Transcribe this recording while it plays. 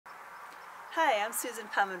Hi, I'm Susan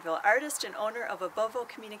Pominville, artist and owner of Abovo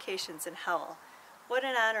Communications in Howell. What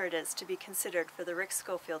an honor it is to be considered for the Rick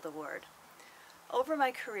Schofield Award. Over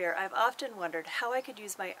my career, I've often wondered how I could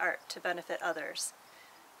use my art to benefit others.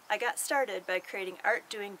 I got started by creating Art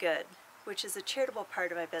Doing Good, which is a charitable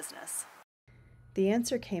part of my business. The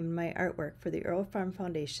answer came in my artwork for the Earl Farm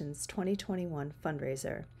Foundation's 2021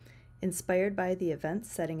 fundraiser. Inspired by the event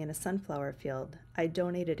setting in a sunflower field, I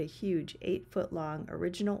donated a huge 8-foot-long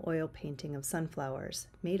original oil painting of sunflowers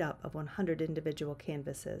made up of 100 individual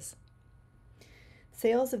canvases.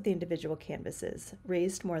 Sales of the individual canvases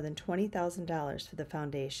raised more than $20,000 for the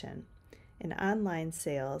foundation, and online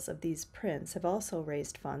sales of these prints have also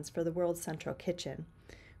raised funds for the World Central Kitchen,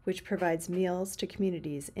 which provides meals to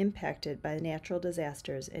communities impacted by natural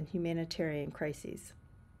disasters and humanitarian crises.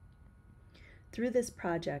 Through this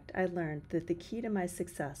project, I learned that the key to my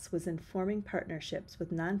success was in forming partnerships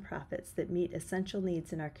with nonprofits that meet essential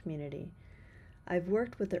needs in our community. I've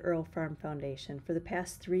worked with the Earl Farm Foundation for the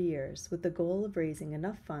past 3 years with the goal of raising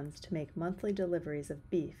enough funds to make monthly deliveries of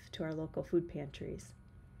beef to our local food pantries.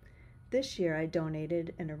 This year, I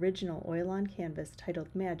donated an original oil-on canvas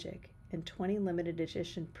titled Magic and 20 limited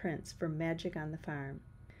edition prints for Magic on the Farm.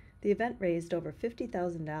 The event raised over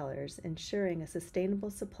 $50,000, ensuring a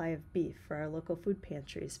sustainable supply of beef for our local food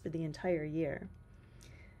pantries for the entire year.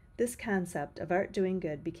 This concept of Art Doing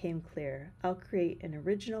Good became clear. I'll create an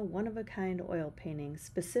original one-of-a-kind oil painting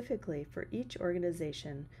specifically for each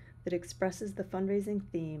organization that expresses the fundraising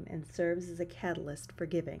theme and serves as a catalyst for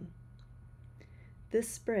giving. This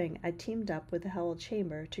spring, I teamed up with the Howell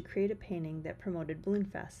Chamber to create a painting that promoted Balloon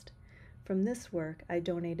Fest. From this work, I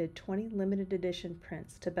donated 20 limited edition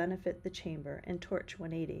prints to benefit the Chamber and Torch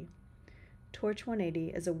 180. Torch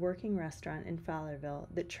 180 is a working restaurant in Fowlerville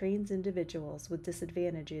that trains individuals with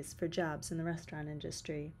disadvantages for jobs in the restaurant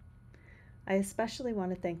industry. I especially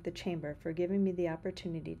want to thank the Chamber for giving me the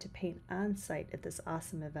opportunity to paint on site at this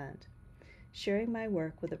awesome event. Sharing my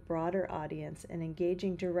work with a broader audience and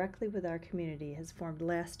engaging directly with our community has formed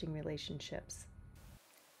lasting relationships.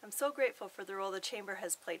 I'm so grateful for the role the Chamber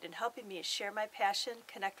has played in helping me share my passion,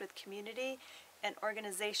 connect with community, and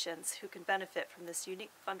organizations who can benefit from this unique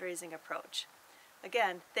fundraising approach.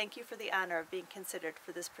 Again, thank you for the honor of being considered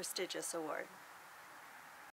for this prestigious award.